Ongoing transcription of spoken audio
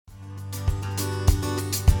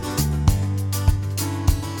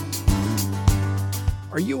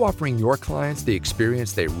Are you offering your clients the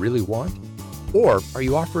experience they really want? Or are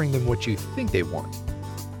you offering them what you think they want?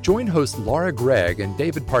 Join hosts Laura Gregg and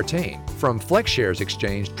David Partain from FlexShares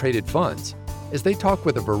Exchange Traded Funds as they talk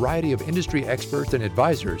with a variety of industry experts and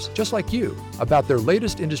advisors just like you about their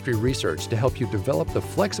latest industry research to help you develop the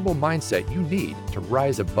flexible mindset you need to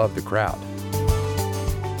rise above the crowd.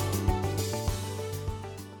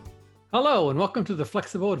 Hello, and welcome to the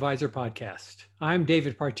Flexible Advisor Podcast. I'm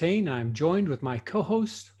David Partain. I'm joined with my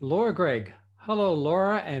co-host, Laura Gregg. Hello,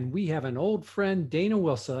 Laura, and we have an old friend, Dana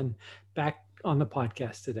Wilson, back on the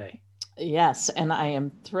podcast today. Yes, and I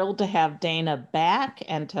am thrilled to have Dana back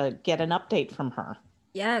and to get an update from her.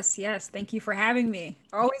 Yes. Thank you for having me.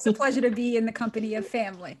 Always a pleasure to be in the company of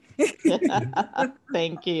family.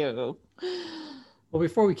 Thank you. Well,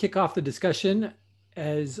 before we kick off the discussion,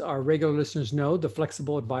 as our regular listeners know, the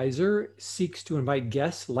Flexible Advisor seeks to invite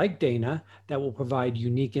guests like Dana that will provide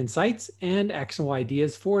unique insights and actionable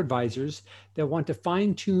ideas for advisors that want to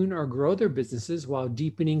fine-tune or grow their businesses while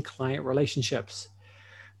deepening client relationships.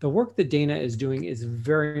 The work that Dana is doing is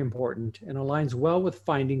very important and aligns well with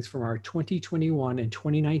findings from our 2021 and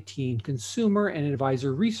 2019 consumer and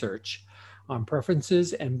advisor research on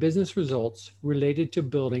preferences and business results related to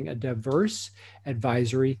building a diverse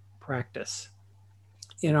advisory practice.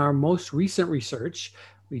 In our most recent research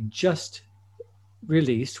we just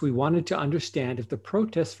released, we wanted to understand if the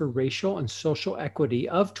protests for racial and social equity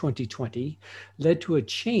of 2020 led to a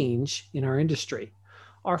change in our industry.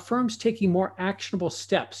 Are firms taking more actionable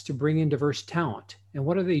steps to bring in diverse talent? And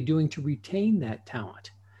what are they doing to retain that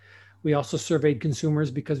talent? We also surveyed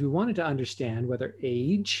consumers because we wanted to understand whether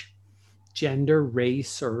age, gender,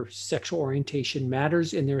 race, or sexual orientation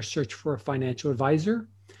matters in their search for a financial advisor.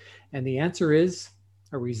 And the answer is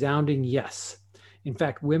a resounding yes. In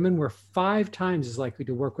fact, women were 5 times as likely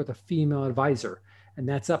to work with a female advisor, and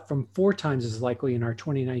that's up from 4 times as likely in our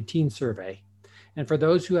 2019 survey. And for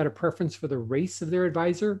those who had a preference for the race of their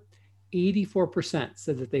advisor, 84%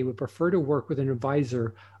 said that they would prefer to work with an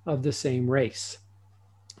advisor of the same race.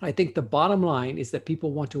 I think the bottom line is that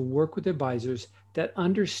people want to work with advisors that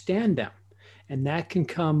understand them, and that can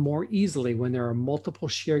come more easily when there are multiple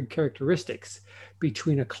shared characteristics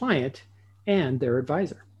between a client and their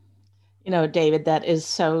advisor. You know, David, that is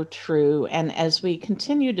so true. And as we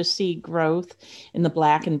continue to see growth in the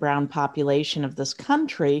Black and brown population of this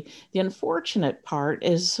country, the unfortunate part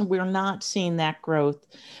is we're not seeing that growth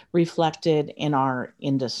reflected in our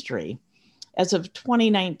industry. As of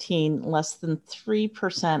 2019, less than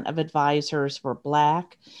 3% of advisors were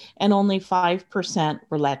Black and only 5%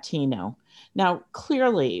 were Latino. Now,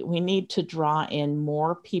 clearly, we need to draw in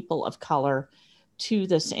more people of color to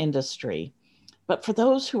this industry. But for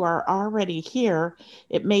those who are already here,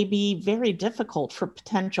 it may be very difficult for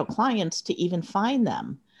potential clients to even find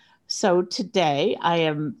them. So today, I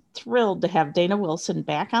am thrilled to have Dana Wilson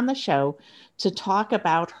back on the show to talk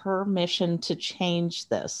about her mission to change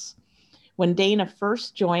this. When Dana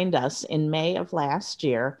first joined us in May of last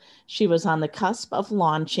year, she was on the cusp of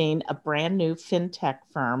launching a brand new fintech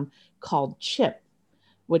firm called CHIP,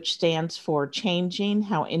 which stands for Changing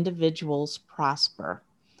How Individuals Prosper.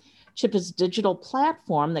 CHIP is a digital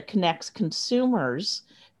platform that connects consumers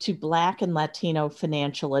to Black and Latino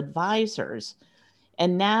financial advisors.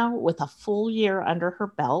 And now, with a full year under her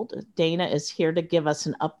belt, Dana is here to give us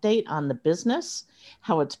an update on the business,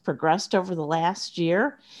 how it's progressed over the last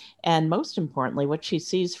year, and most importantly, what she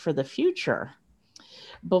sees for the future.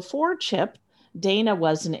 Before CHIP, Dana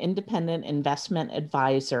was an independent investment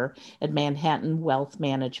advisor at Manhattan Wealth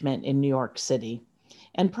Management in New York City.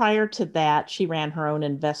 And prior to that, she ran her own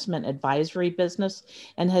investment advisory business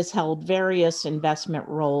and has held various investment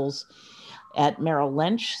roles at Merrill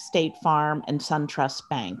Lynch, State Farm, and SunTrust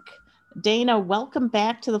Bank. Dana, welcome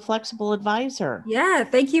back to the Flexible Advisor. Yeah,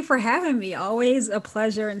 thank you for having me. Always a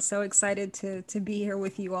pleasure and so excited to be here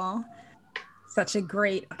with you all. Such a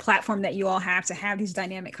great platform that you all have to have these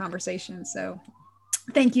dynamic conversations. So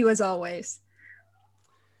thank you as always.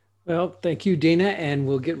 Well, thank you, Dana, and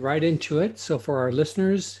we'll get right into it. So for our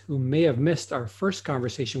listeners who may have missed our first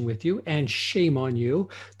conversation with you, and shame on you,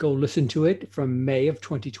 go listen to it from May of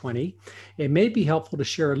 2020. It may be helpful to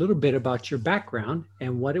share a little bit about your background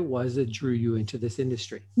and what it was that drew you into this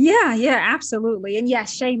industry. Yeah, absolutely. And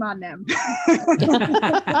yes, shame on them.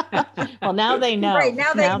 Well, now they know. Right,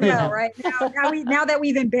 now they know, right? Now that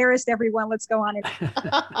we've embarrassed everyone, let's go on.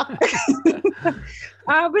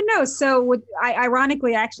 But no, so I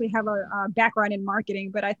ironically actually have a background in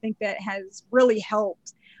marketing, but I think that has really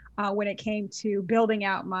helped when it came to building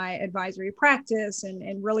out my advisory practice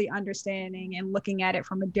and really understanding and looking at it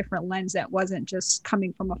from a different lens that wasn't just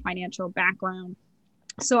coming from a financial background.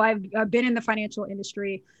 So I've been in the financial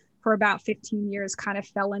industry for about 15 years, kind of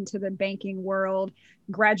fell into the banking world,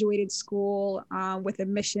 graduated school with a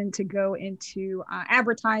mission to go into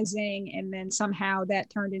advertising. And then somehow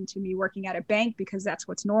that turned into me working at a bank because that's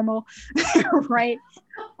what's normal, right?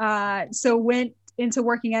 So went into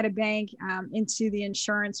working at a bank, into the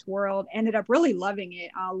insurance world, ended up really loving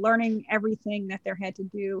it, learning everything that there had to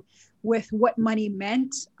do with what money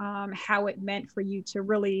meant, how it meant for you to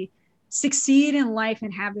really succeed in life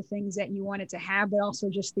and have the things that you wanted to have, but also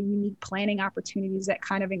just the unique planning opportunities that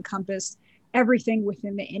kind of encompass everything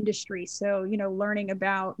within the industry. So, learning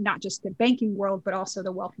about not just the banking world, but also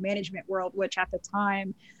the wealth management world, which at the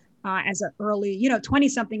time, as an early, 20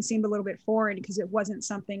 something seemed a little bit foreign because it wasn't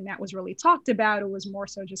something that was really talked about. It was more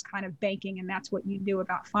so just kind of banking, and that's what you knew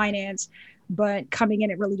about finance. But coming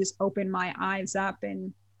in, it really just opened my eyes up.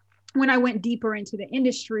 And when I went deeper into the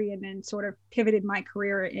industry and then sort of pivoted my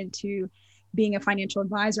career into being a financial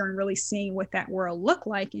advisor and really seeing what that world looked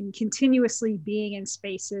like, and continuously being in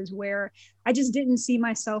spaces where I just didn't see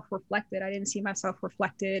myself reflected. I didn't see myself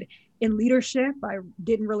reflected in leadership. I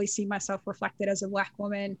didn't really see myself reflected as a Black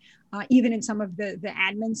woman, even in some of the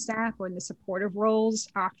admin staff or in the supportive roles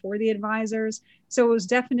for the advisors. So it was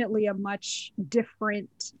definitely a much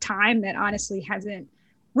different time that honestly hasn't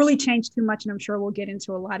really changed too much. And I'm sure we'll get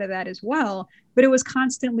into a lot of that as well. But it was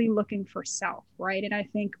constantly looking for self, right? And I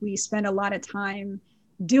think we spend a lot of time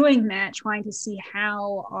doing that, trying to see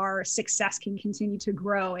how our success can continue to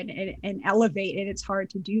grow and elevate. And it's hard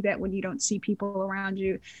to do that when you don't see people around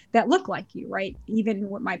you that look like you, right? Even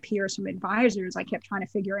with my peers from advisors, I kept trying to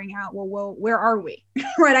figuring out, well, where are we?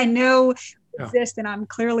 Right? I know exist, and I'm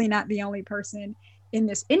clearly not the only person in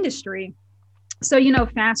this industry. So,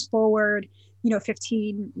 fast forward,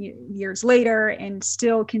 15 years later, and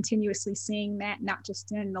still continuously seeing that, not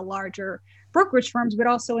just in the larger brokerage firms, but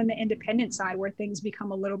also in the independent side, where things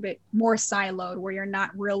become a little bit more siloed, where you're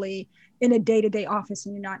not really in a day-to-day office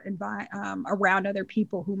and you're not around other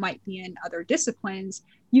people who might be in other disciplines.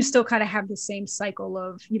 You still kind of have the same cycle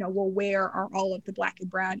of, well, where are all of the Black and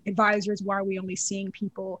brown advisors? Why are we only seeing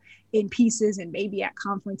people in pieces and maybe at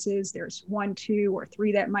conferences? There's 1, 2, or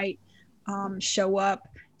 3 that might show up.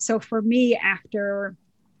 So for me, after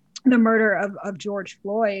the murder of George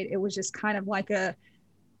Floyd, it was just kind of like that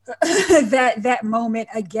moment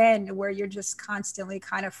again, where you're just constantly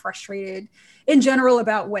kind of frustrated in general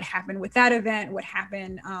about what happened with that event, what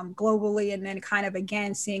happened globally, and then kind of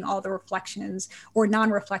again seeing all the reflections or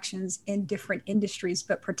non-reflections in different industries,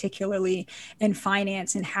 but particularly in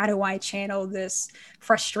finance. And how do I channel this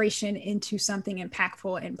frustration into something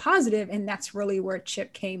impactful and positive? And that's really where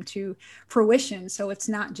CHIP came to fruition. So it's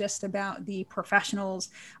not just about the professionals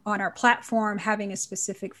on our platform having a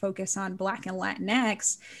specific focus on Black and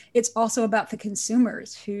Latinx. It's also about the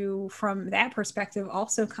consumers who, from that perspective,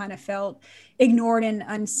 also kind of felt ignored and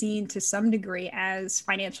unseen to some degree as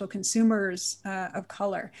financial consumers of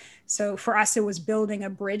color. So for us, it was building a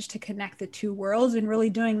bridge to connect the two worlds and really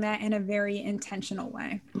doing that in a very intentional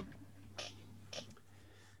way.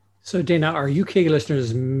 So Dana, our UK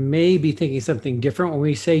listeners may be thinking something different when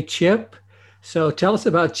we say CHIP. So tell us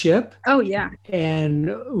about CHIP. Oh, yeah.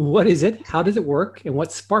 And what is it? How does it work? And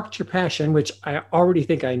what sparked your passion, which I already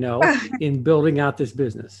think I know, in building out this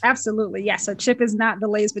business? Absolutely. Yeah. So CHIP is not the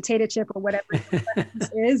Lay's potato chip or whatever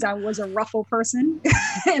it is. I was a Ruffle person.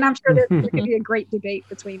 And I'm sure there could be a great debate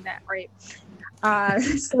between that, right?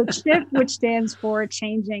 So CHIP, which stands for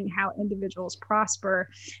Changing How Individuals Prosper,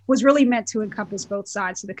 was really meant to encompass both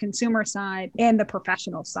sides, so the consumer side and the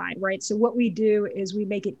professional side, right? So what we do is we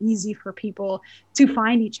make it easy for people to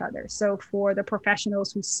find each other. So for the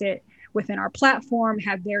professionals who sit within our platform,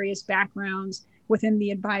 have various backgrounds within the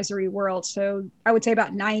advisory world. So I would say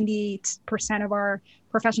about 90% of our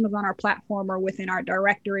professionals on our platform are within our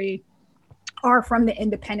directory, are from the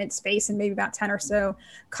independent space, and maybe about 10 or so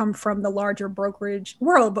come from the larger brokerage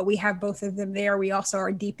world, but we have both of them there. We also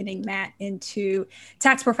are deepening that into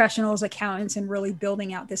tax professionals, accountants, and really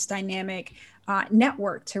building out this dynamic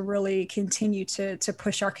network to really continue to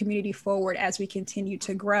push our community forward as we continue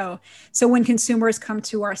to grow. So when consumers come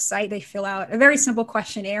to our site, they fill out a very simple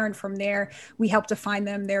questionnaire, and from there, we help to find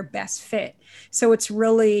them their best fit. So it's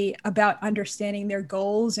really about understanding their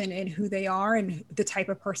goals and who they are and the type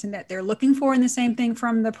of person that they're looking for. And the same thing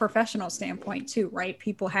from the professional standpoint too, right?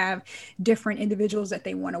 People have different individuals that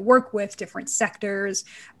they want to work with, different sectors,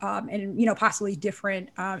 and possibly different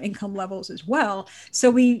income levels as well. So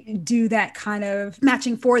we do that kind kind of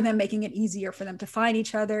matching for them, making it easier for them to find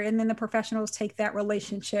each other. And then the professionals take that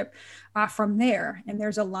relationship from there. And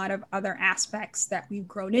there's a lot of other aspects that we've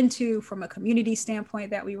grown into from a community standpoint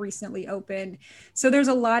that we recently opened. So there's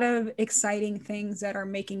a lot of exciting things that are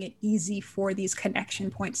making it easy for these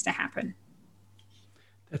connection points to happen.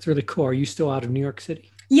 That's really cool. Are you still out of New York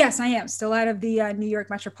City? Yes, I am still out of the New York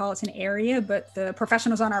metropolitan area, but the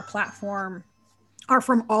professionals on our platform are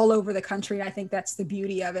from all over the country. I think that's the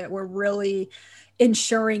beauty of it. We're really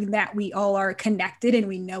ensuring that we all are connected and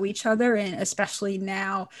we know each other. And especially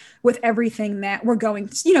now with everything that we're going,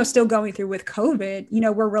 still going through with COVID,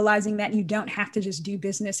 we're realizing that you don't have to just do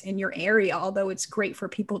business in your area, although it's great for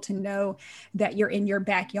people to know that you're in your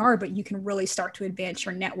backyard, but you can really start to advance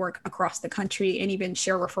your network across the country and even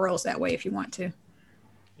share referrals that way if you want to.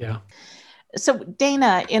 Yeah. So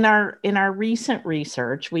Dana, in our recent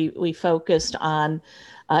research, we focused on,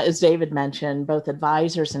 as David mentioned, both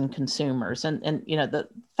advisors and consumers. And the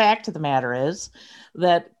fact of the matter is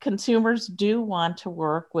that consumers do want to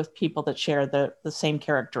work with people that share the same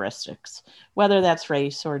characteristics, whether that's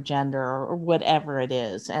race or gender or whatever it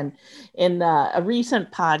is. And in a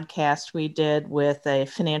recent podcast we did with a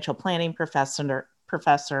financial planning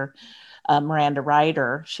professor, Miranda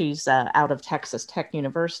Ryder, she's out of Texas Tech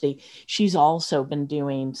University. She's also been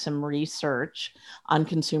doing some research on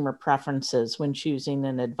consumer preferences when choosing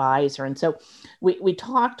an advisor. And so we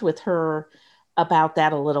talked with her about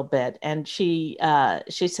that a little bit. And she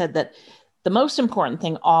said that the most important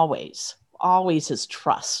thing always is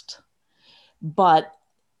trust. But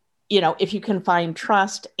if you can find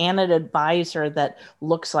trust and an advisor that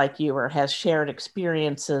looks like you or has shared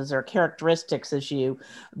experiences or characteristics as you,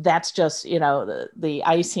 that's just, the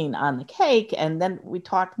icing on the cake. And then we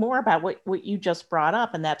talked more about what you just brought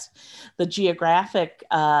up, and that's the geographic,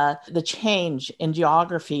 the change in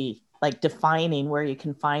geography, like defining where you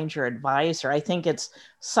can find your advisor. I think it's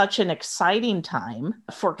such an exciting time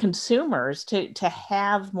for consumers to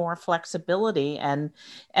have more flexibility and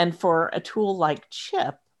for a tool like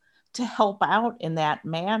CHIP to help out in that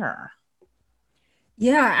manner.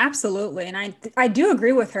 Yeah, absolutely. And I do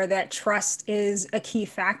agree with her that trust is a key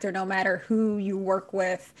factor, no matter who you work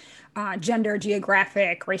with, gender,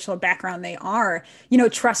 geographic, racial background they are.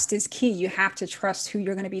 Trust is key. You have to trust who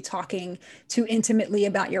you're going to be talking to intimately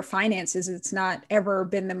about your finances. It's not ever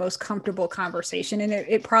been the most comfortable conversation, and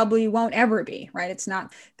it probably won't ever be, right? It's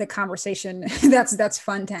not the conversation that's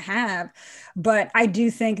fun to have. But I do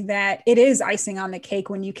think that it is icing on the cake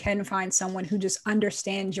when you can find someone who just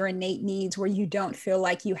understands your innate needs, where you don't feel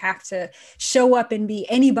like you have to show up and be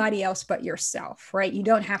anybody else but yourself, right? You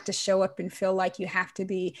don't have to show up and feel like you have to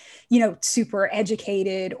be, super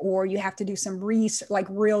educated, or you have to do some research, like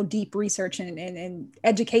real deep research and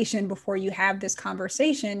education before you have this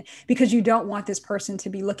conversation, because you don't want this person to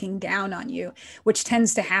be looking down on you, which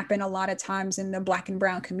tends to happen a lot of times in the Black and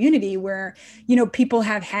Brown community, where, people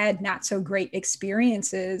have had not so great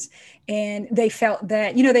experiences and they felt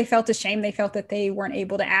that, they felt ashamed. They felt that they weren't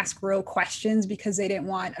able to ask real questions because they didn't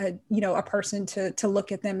want a person to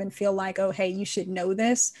look at them and feel like, oh, hey, you should know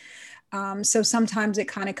this. So sometimes it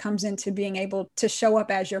kind of comes into being able to show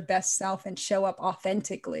up as your best self and show up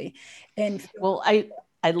authentically. And well,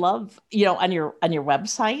 I love, on your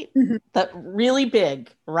website, mm-hmm. that really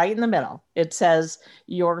big right in the middle, it says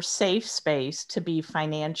your safe space to be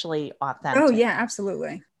financially authentic. Oh yeah,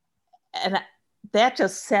 absolutely. And that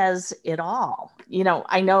just says it all.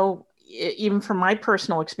 I know even from my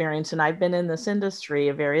personal experience, and I've been in this industry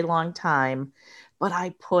a very long time, but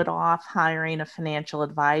I put off hiring a financial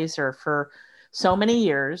advisor for so many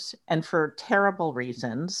years and for terrible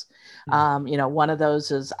reasons. One of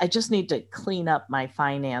those is I just need to clean up my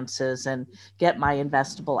finances and get my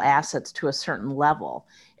investable assets to a certain level.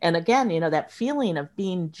 And again, that feeling of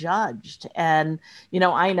being judged. And,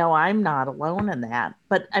 I know I'm not alone in that,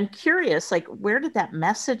 but I'm curious, like, where did that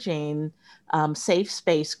messaging safe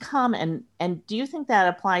space come? And do you think that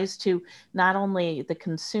applies to not only the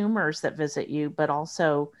consumers that visit you, but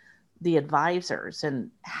also the advisors? And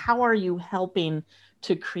how are you helping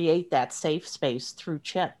to create that safe space through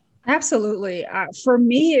CHIP? Absolutely. For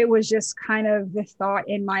me, it was just kind of the thought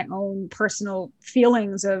in my own personal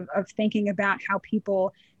feelings of thinking about how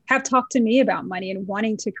people have talked to me about money and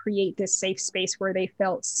wanting to create this safe space where they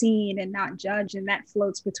felt seen and not judged. And that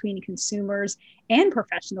floats between consumers and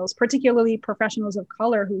professionals, particularly professionals of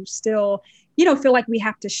color who still, feel like we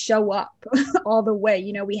have to show up all the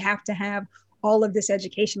way. We have to have all of this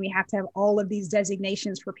education. We have to have all of these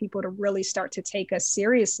designations for people to really start to take us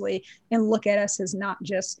seriously and look at us as not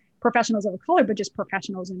just professionals of color, but just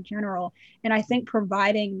professionals in general. And I think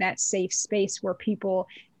providing that safe space where people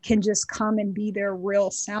can just come and be their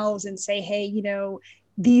real selves and say, hey,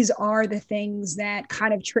 these are the things that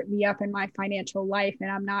kind of trip me up in my financial life,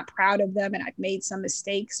 and I'm not proud of them, and I've made some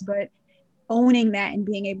mistakes, but owning that and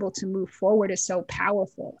being able to move forward is so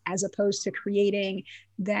powerful, as opposed to creating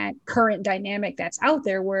that current dynamic that's out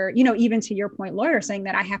there where, even to your point, Laura, saying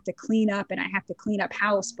that I have to clean up and I have to clean up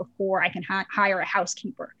house before I can hire a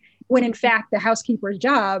housekeeper, when in fact the housekeeper's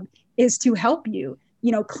job is to help you,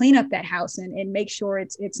 clean up that house and make sure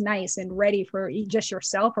it's nice and ready for just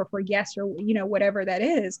yourself or for guests or, whatever that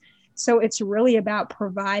is. So it's really about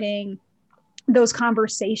providing those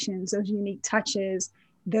conversations, those unique touches,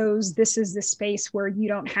 this is the space where you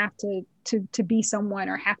don't have to be someone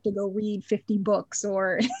or have to go read 50 books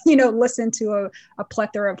or, listen to a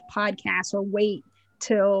plethora of podcasts or wait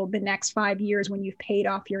till the next 5 years when you've paid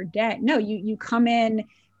off your debt. No, you come in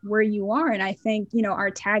where you are. And I think, our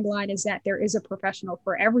tagline is that there is a professional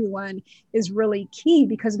for everyone is really key,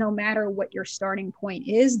 because no matter what your starting point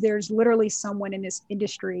is, there's literally someone in this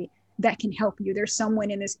industry that can help you. There's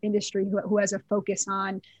someone in this industry who has a focus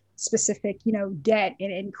on specific, debt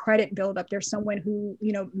and credit buildup. There's someone who,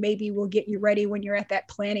 maybe will get you ready when you're at that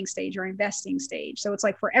planning stage or investing stage. So it's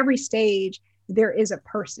like for every stage, there is a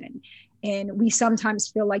person. And we sometimes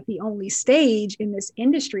feel like the only stage in this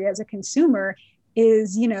industry as a consumer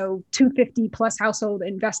is, 250 plus household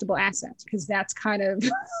investable assets, because that's kind of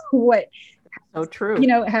what so true,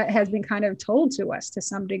 has been kind of told to us to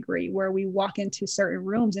some degree, where we walk into certain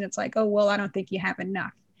rooms and it's like, oh, well, I don't think you have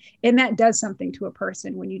enough. And that does something to a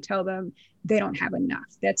person when you tell them they don't have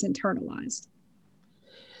enough. That's internalized.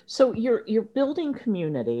 So you're building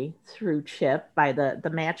community through CHIP by the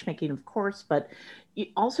matchmaking, of course, but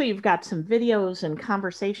you've got some videos and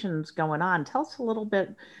conversations going on. Tell us a little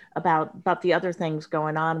bit about the other things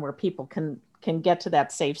going on where people can get to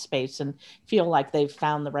that safe space and feel like they've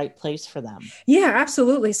found the right place for them. Yeah,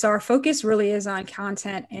 absolutely. So our focus really is on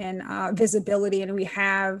content and visibility. And we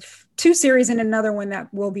have 2 series and another one that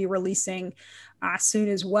we'll be releasing soon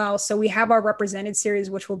as well. So we have our Represented series,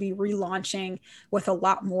 which will be relaunching with a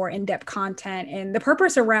lot more in-depth content. And the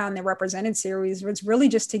purpose around the Represented series was really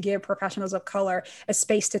just to give professionals of color a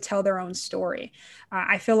space to tell their own story.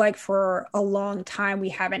 I feel like for a long time, we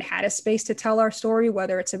haven't had a space to tell our story,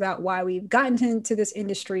 whether it's about why we've gotten into this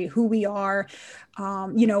industry, who we are,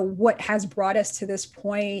 what has brought us to this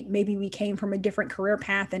point. Maybe we came from a different career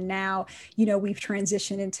path and now, we've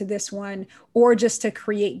transitioned into this one, or just to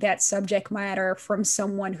create that subject matter from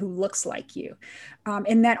someone who looks like you.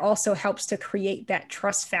 And that also helps to create that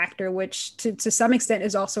trust factor, which to some extent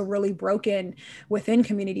is also really broken within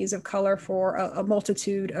communities of color for a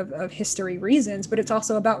multitude of history reasons, but it's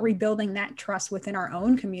also about rebuilding that trust within our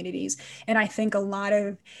own communities. And I think a lot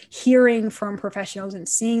of hearing from professionals and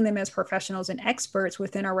seeing them as professionals and experts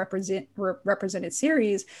within our Represented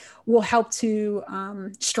series will help to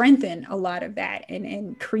strengthen a lot of that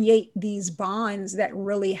and create these bonds that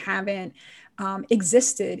really haven't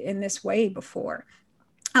existed in this way before.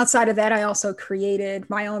 Outside of that, I also created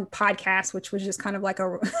my own podcast, which was just kind of like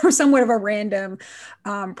somewhat of a random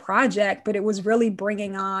project, but it was really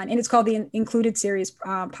bringing on, and it's called the Included Series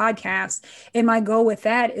podcast. And my goal with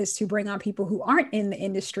that is to bring on people who aren't in the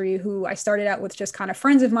industry, who I started out with just kind of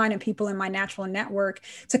friends of mine and people in my natural network,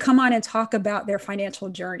 to come on and talk about their financial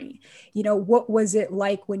journey. What was it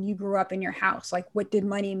like when you grew up in your house? Like, what did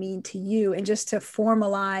money mean to you? And just to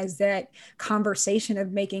formalize that conversation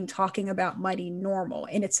of talking about money normal.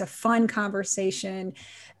 And it's a fun conversation.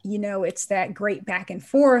 It's that great back and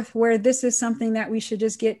forth where this is something that we should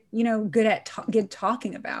just get, good at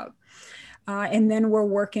talking about. And then we're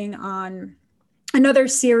working on another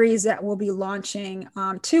series that we'll be launching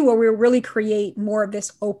too, where we'll really create more of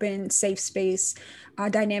this open, safe space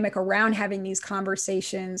dynamic around having these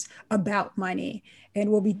conversations about money. And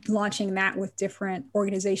we'll be launching that with different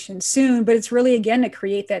organizations soon. But it's really, again, to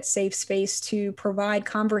create that safe space to provide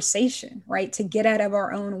conversation, right? To get out of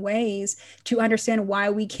our own ways, to understand why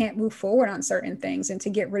we can't move forward on certain things and to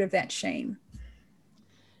get rid of that shame.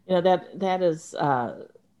 That is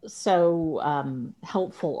so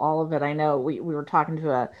helpful, all of it. I know we were talking to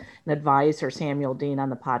an advisor, Samuel Dean, on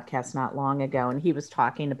the podcast not long ago, and he was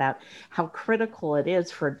talking about how critical it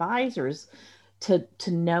is for advisors to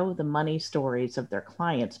know the money stories of their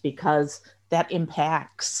clients, because that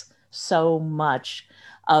impacts so much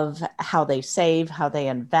of how they save, how they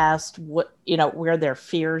invest, where their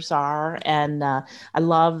fears are. And I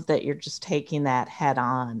love that you're just taking that head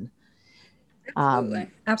on.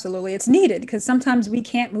 Absolutely. It's needed, because sometimes we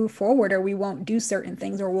can't move forward, or we won't do certain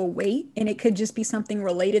things, or we'll wait. And it could just be something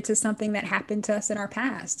related to something that happened to us in our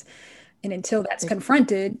past. And until that's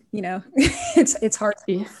confronted, it's hard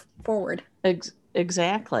to move forward.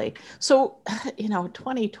 Exactly. So,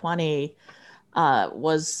 2020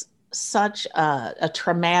 was such a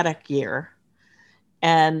traumatic year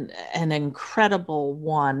and an incredible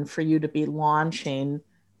one for you to be launching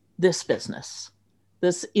this business.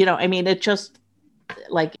 It just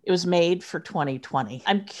like it was made for 2020.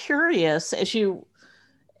 I'm curious, as you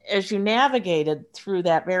navigated through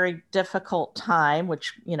that very difficult time,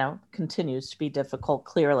 which, continues to be difficult,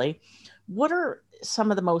 clearly, what are some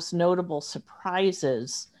of the most notable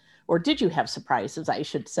surprises, or did you have surprises, I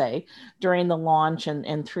should say, during the launch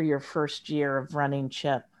and through your first year of running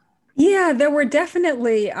CHIP? Yeah, there were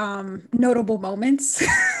definitely notable moments,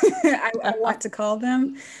 I want to call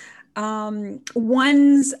them.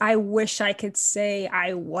 Ones I wish I could say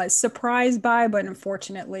I was surprised by, but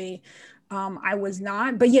unfortunately, I was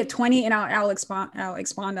not. But yeah, 20, and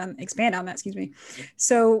expand on that, excuse me.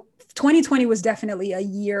 So 2020 was definitely a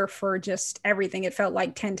year for just everything. It felt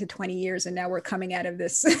like 10 to 20 years, and now we're coming out of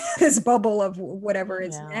this this bubble of whatever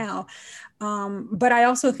it's now. But I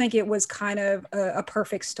also think it was kind of a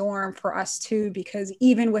perfect storm for us too, because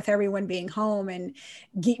even with everyone being home and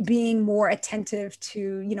being more attentive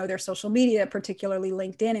to, their social media, particularly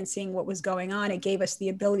LinkedIn, and seeing what was going on, it gave us the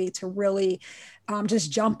ability to really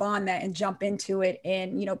just jump on that and jump into it.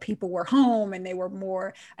 And, people were home and they were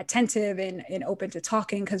more attentive and open to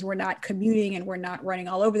talking because we're not commuting and we're not running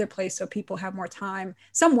all over the place. So people have more time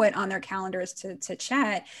somewhat on their calendars to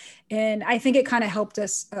chat. And I think it kind of helped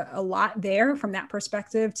us a lot there from that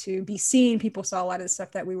perspective to be seen. People saw a lot of the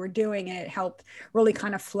stuff that we were doing, and it helped really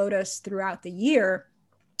kind of float us throughout the year.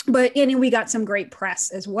 And we got some great press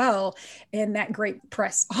as well. And that great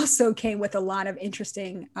press also came with a lot of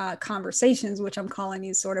interesting conversations, which I'm calling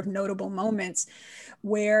these sort of notable moments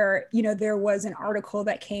where, there was an article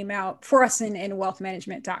that came out for us in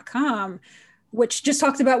wealthmanagement.com, which just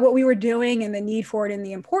talked about what we were doing and the need for it and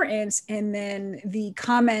the importance. And then the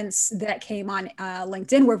comments that came on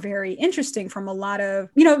LinkedIn were very interesting from a lot of,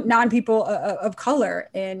 non-people of color.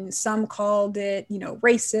 And some called it,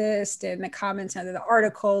 racist. And the comments under the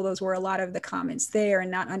article, those were a lot of the comments there, and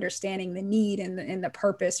not understanding the need and the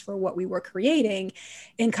purpose for what we were creating.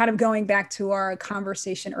 And kind of going back to our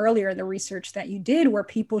conversation earlier, the research that you did, where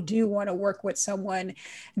people do want to work with someone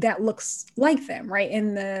that looks like them, right?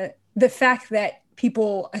 And the fact that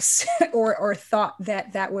people or thought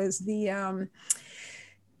that was the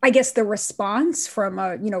I guess the response from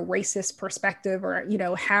a racist perspective, or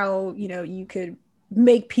how you could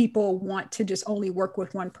make people want to just only work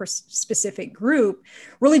with one specific group,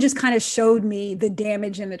 really just kind of showed me the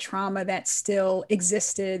damage and the trauma that still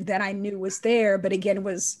existed, that I knew was there, but again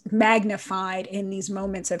was magnified in these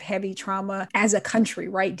moments of heavy trauma as a country,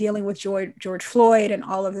 right? Dealing with George Floyd and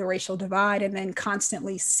all of the racial divide, and then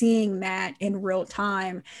constantly seeing that in real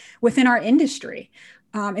time within our industry.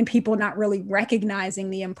 And people not really recognizing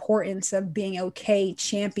the importance of being okay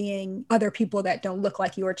championing other people that don't look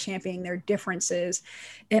like you, or championing their differences.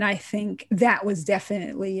 And I think that was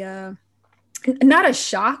definitely not a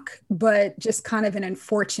shock, but just kind of an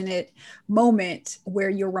unfortunate moment where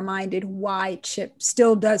you're reminded why CHIP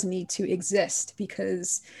still does need to exist,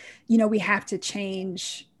 because, we have to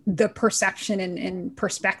change the perception and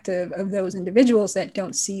perspective of those individuals that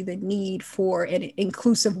don't see the need for an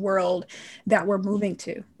inclusive world that we're moving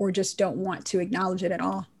to, or just don't want to acknowledge it at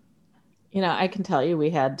all. I can tell you we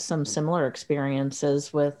had some similar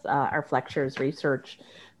experiences with our FlexShares research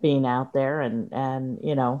being out there, and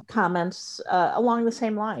comments along the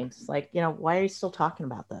same lines, like, why are you still talking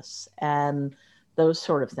about this? And those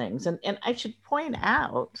sort of things. And I should point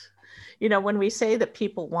out, when we say that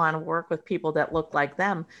people want to work with people that look like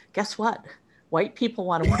them, guess what? White people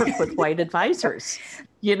want to work with white advisors.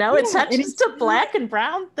 It's not just a black and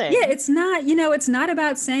brown thing. Yeah, it's not, it's not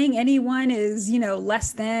about saying anyone is,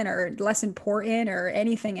 less than or less important or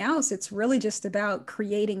anything else. It's really just about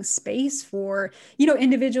creating space for,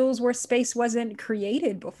 individuals where space wasn't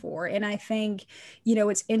created before. And I think,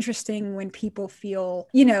 it's interesting when people feel,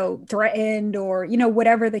 threatened or,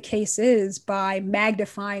 whatever the case is, by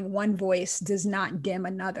magnifying one voice does not dim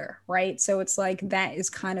another, right? So it's like, that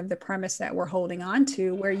is kind of the premise that we're holding on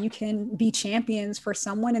to, where you can be champions for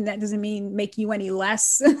someone, and that doesn't mean make you any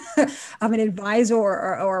less of an advisor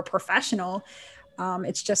or a professional.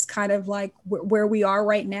 It's just kind of like where we are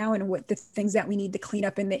right now, and what the things that we need to clean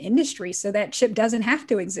up in the industry so that CHIP doesn't have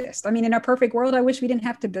to exist. I mean, in a perfect world, I wish we didn't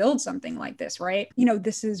have to build something like this, right?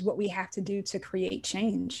 This is what we have to do to create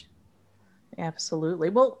change. Absolutely.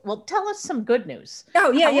 Well, tell us some good news.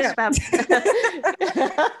 Oh, yeah.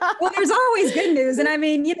 Well, there's always good news. And I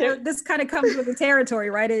mean, this kind of comes with the territory,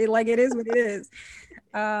 right? It is what it is.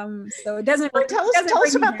 So it doesn't. Well, tell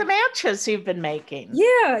us about the matches you've been making.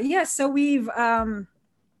 Yeah. So we've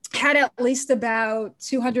had at least about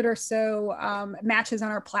 200 or so matches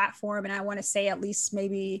on our platform, and I want to say at least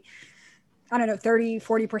maybe, I don't know,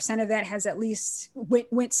 30-40% of that has at least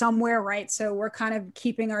went somewhere, right? So we're kind of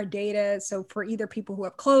keeping our data. So for either people who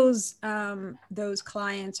have closed those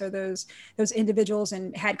clients or those individuals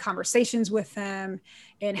and had conversations with them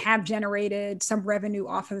and have generated some revenue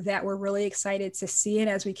off of that, we're really excited to see it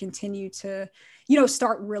as we continue to,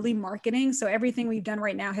 start really marketing. So everything we've done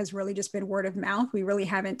right now has really just been word of mouth. We really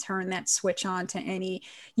haven't turned that switch on to any,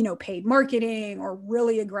 paid marketing or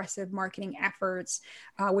really aggressive marketing efforts,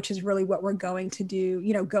 which is really what we're going to do,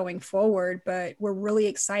 going forward. But we're really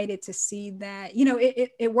excited to see that,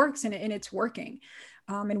 it works and it's working.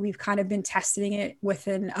 And we've kind of been testing it with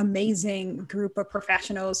an amazing group of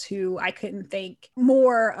professionals who I couldn't thank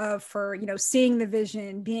more of for, seeing the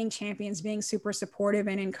vision, being champions, being super supportive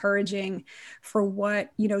and encouraging for what,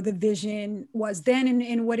 the vision was then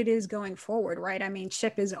and what it is going forward, right? I mean,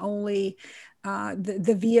 CHIP is only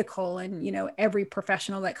the vehicle, and every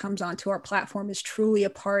professional that comes onto our platform is truly a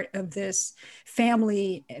part of this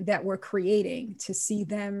family that we're creating to see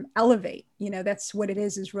them elevate. That's what it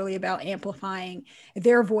is really about amplifying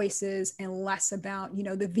their voices and less about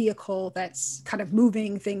the vehicle that's kind of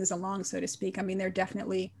moving things along, so to speak. I mean, they're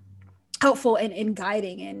definitely helpful in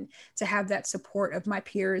guiding, and to have that support of my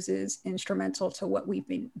peers is instrumental to what we've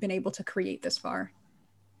been able to create this far.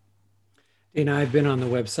 Dana, I've been on the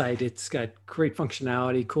website. It's got great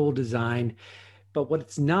functionality, cool design, but what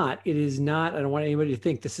it's not, I don't want anybody to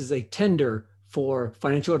think this is a tender for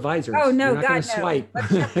financial advisors. Oh, no, God, no. Swipe.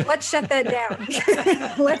 Let's shut that down.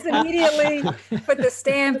 Let's immediately put the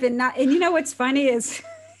stamp and what's funny is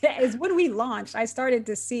when we launched, I started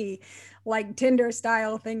to see like Tinder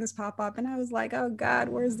style things pop up. And I was like, oh God,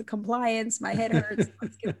 where's the compliance? My head hurts.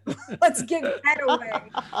 Let's get that away.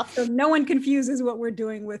 So no one confuses what we're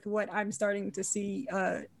doing with what I'm starting to see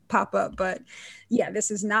pop up. But yeah,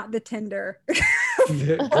 this is not the Tinder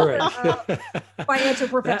financial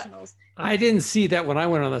professionals. I didn't see that when I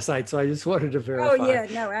went on the site, so I just wanted to verify. Oh yeah,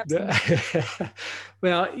 no, absolutely.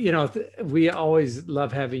 Well, we always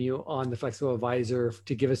love having you on the Flexible Advisor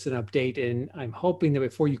to give us an update. And I'm hoping that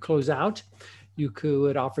before you close out, you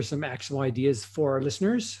could offer some actionable ideas for our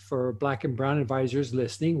listeners, for Black and Brown advisors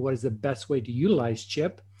listening. What is the best way to utilize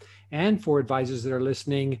CHIP? And for advisors that are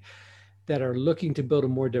listening that are looking to build a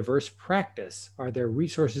more diverse practice, are there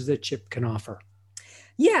resources that CHIP can offer?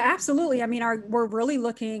 Yeah, absolutely. I mean, we're really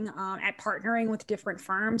looking at partnering with different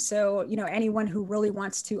firms. So, anyone who really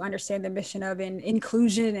wants to understand the mission of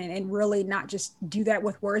inclusion and really not just do that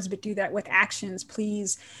with words, but do that with actions,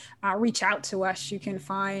 please reach out to us. You can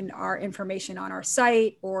find our information on our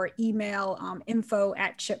site or email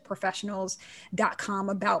info@chipprofessionals.com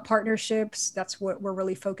about partnerships. That's what we're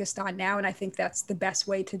really focused on now. And I think that's the best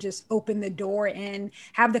way to just open the door and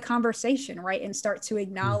have the conversation, right? And start to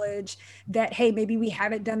acknowledge that, hey, maybe we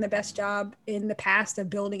haven't done the best job in the past of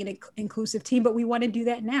building an inclusive team, but we want to do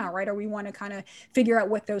that now, right? Or we want to kind of figure out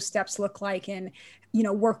what those steps look like and,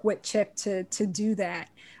 work with CHIP to do that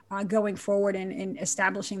going forward and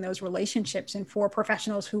establishing those relationships. And for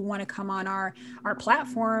professionals who want to come on our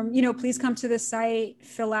platform, please come to the site,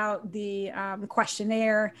 fill out the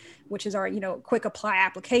questionnaire, which is our, quick apply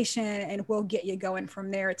application, and we'll get you going from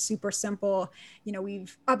there. It's super simple.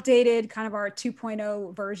 We've updated kind of our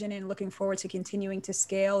 2.0 version and looking forward to continuing to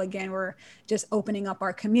scale. Again, we're just opening up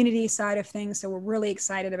our community side of things. So we're really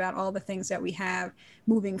excited about all the things that we have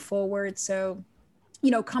moving forward. So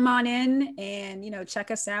come on in and, check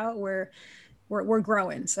us out. We're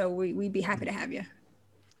growing. So we'd be happy to have you.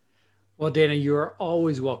 Well, Dana, you are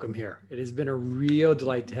always welcome here. It has been a real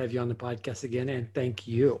delight to have you on the podcast again. And thank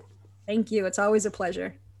you. Thank you. It's always a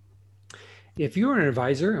pleasure. If you're an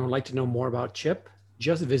advisor and would like to know more about CHIP,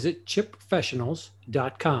 just visit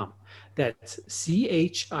chipprofessionals.com. That's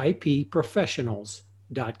CHIP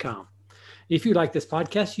professionals.com. If you like this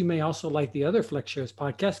podcast, you may also like the other FlexShares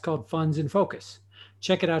podcast called Funds in Focus.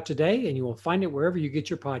 Check it out today, and you will find it wherever you get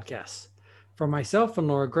your podcasts. For myself and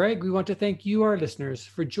Laura Gregg, we want to thank you, our listeners,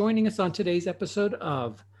 for joining us on today's episode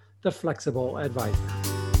of The Flexible Advisor.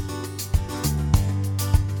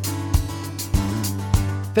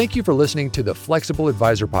 Thank you for listening to the Flexible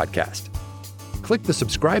Advisor podcast. Click the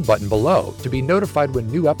subscribe button below to be notified when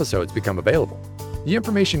new episodes become available. The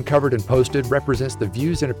information covered and posted represents the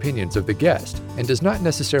views and opinions of the guest and does not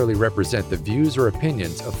necessarily represent the views or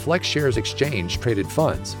opinions of FlexShares Exchange Traded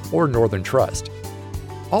Funds or Northern Trust.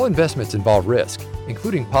 All investments involve risk,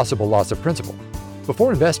 including possible loss of principal.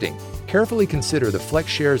 Before investing, carefully consider the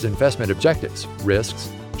FlexShares investment objectives,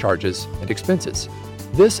 risks, charges, and expenses.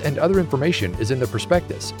 This and other information is in the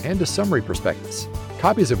prospectus and a summary prospectus,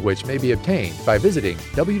 copies of which may be obtained by visiting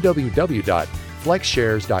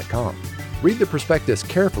www.flexshares.com. Read the prospectus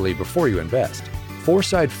carefully before you invest.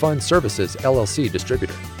 Foreside Fund Services, LLC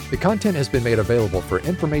distributor. The content has been made available for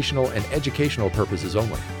informational and educational purposes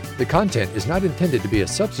only. The content is not intended to be a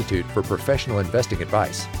substitute for professional investing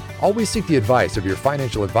advice. Always seek the advice of your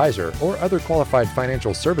financial advisor or other qualified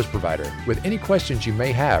financial service provider with any questions you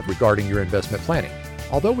may have regarding your investment planning.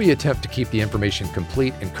 Although we attempt to keep the information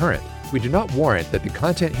complete and current, we do not warrant that the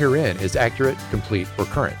content herein is accurate, complete, or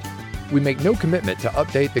current. We make no commitment to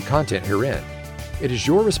update the content herein. It is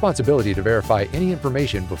your responsibility to verify any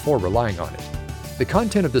information before relying on it. The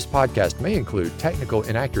content of this podcast may include technical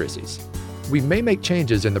inaccuracies. We may make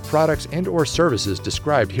changes in the products and/or services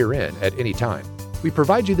described herein at any time. We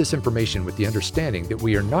provide you this information with the understanding that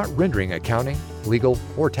we are not rendering accounting, legal,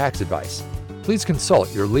 or tax advice. Please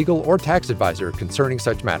consult your legal or tax advisor concerning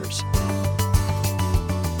such matters.